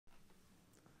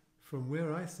From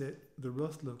where I sit, the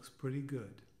rust looks pretty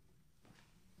good.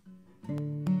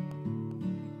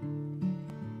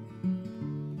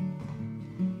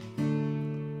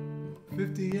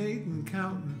 58 and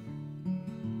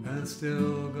counting, and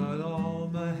still got all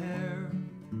my hair.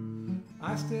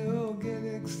 I still get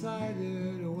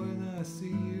excited when I see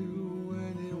you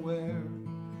anywhere.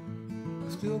 I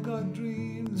still got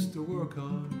dreams to work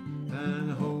on,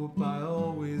 and hope I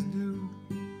always do,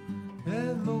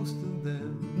 and most of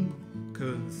them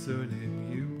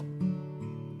concerning you.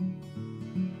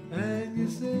 And you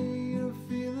say you're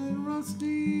feeling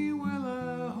rusty, well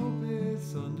I hope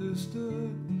it's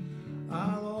understood.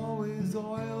 I'll always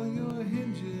oil your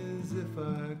hinges if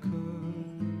I could.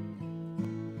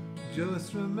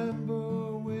 Just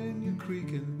remember when you're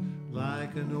creaking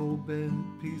like an old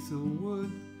bent piece of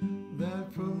wood,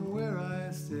 that from where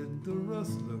I sit the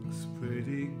rust looks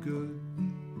pretty good.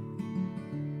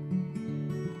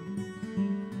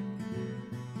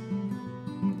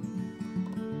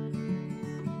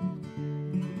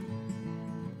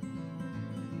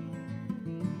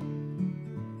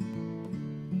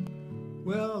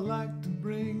 Well, I like to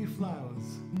bring you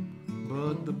flowers,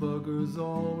 but the buggers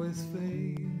always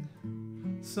fade.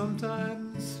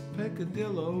 Sometimes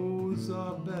peccadillos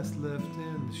are best left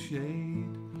in the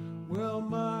shade. Well,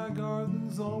 my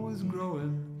garden's always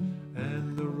growing,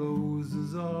 and the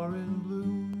roses are in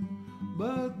bloom,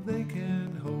 but they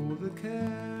can't hold a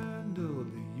candle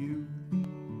to you.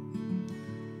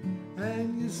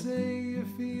 And you say you're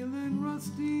feeling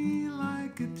rusty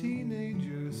like a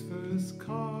teenager's first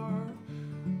car.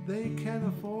 They can't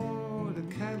afford a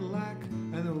Cadillac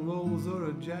and a Rolls or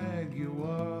a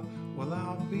Jaguar. Well,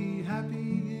 I'll be happy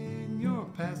in your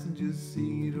passenger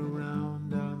seat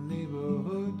around our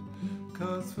neighborhood,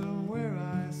 'cause from where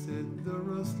I sit the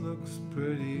rust looks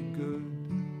pretty good.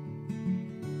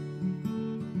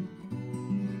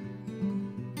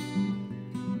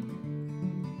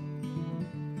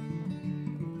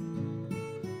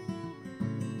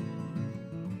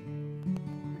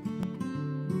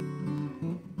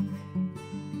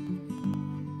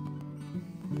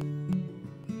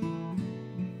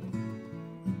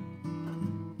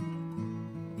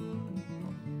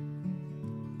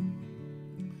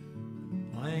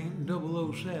 I ain't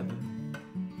 007,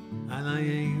 and I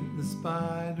ain't the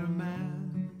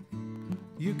Spider-Man.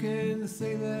 You can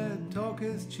say that talk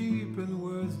is cheap and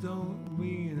words don't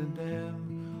mean a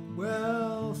damn.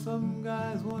 Well, some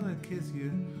guys wanna kiss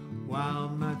you while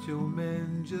macho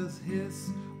men just hiss.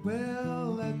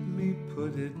 Well, let me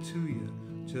put it to you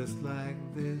just like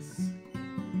this.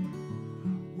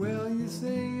 Well, you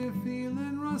say you're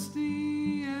feeling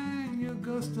rusty and your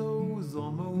gusto's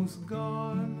almost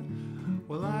gone.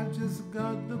 Well, I've just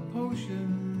got the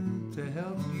potion to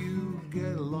help you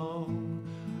get along.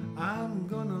 I'm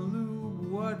gonna lube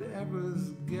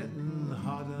whatever's getting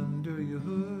hot under your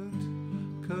hood,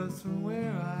 'cause from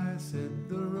where I sit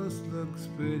the rust looks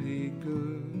pretty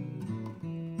good.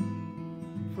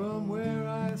 From where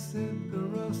I sit the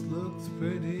rust looks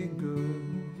pretty good.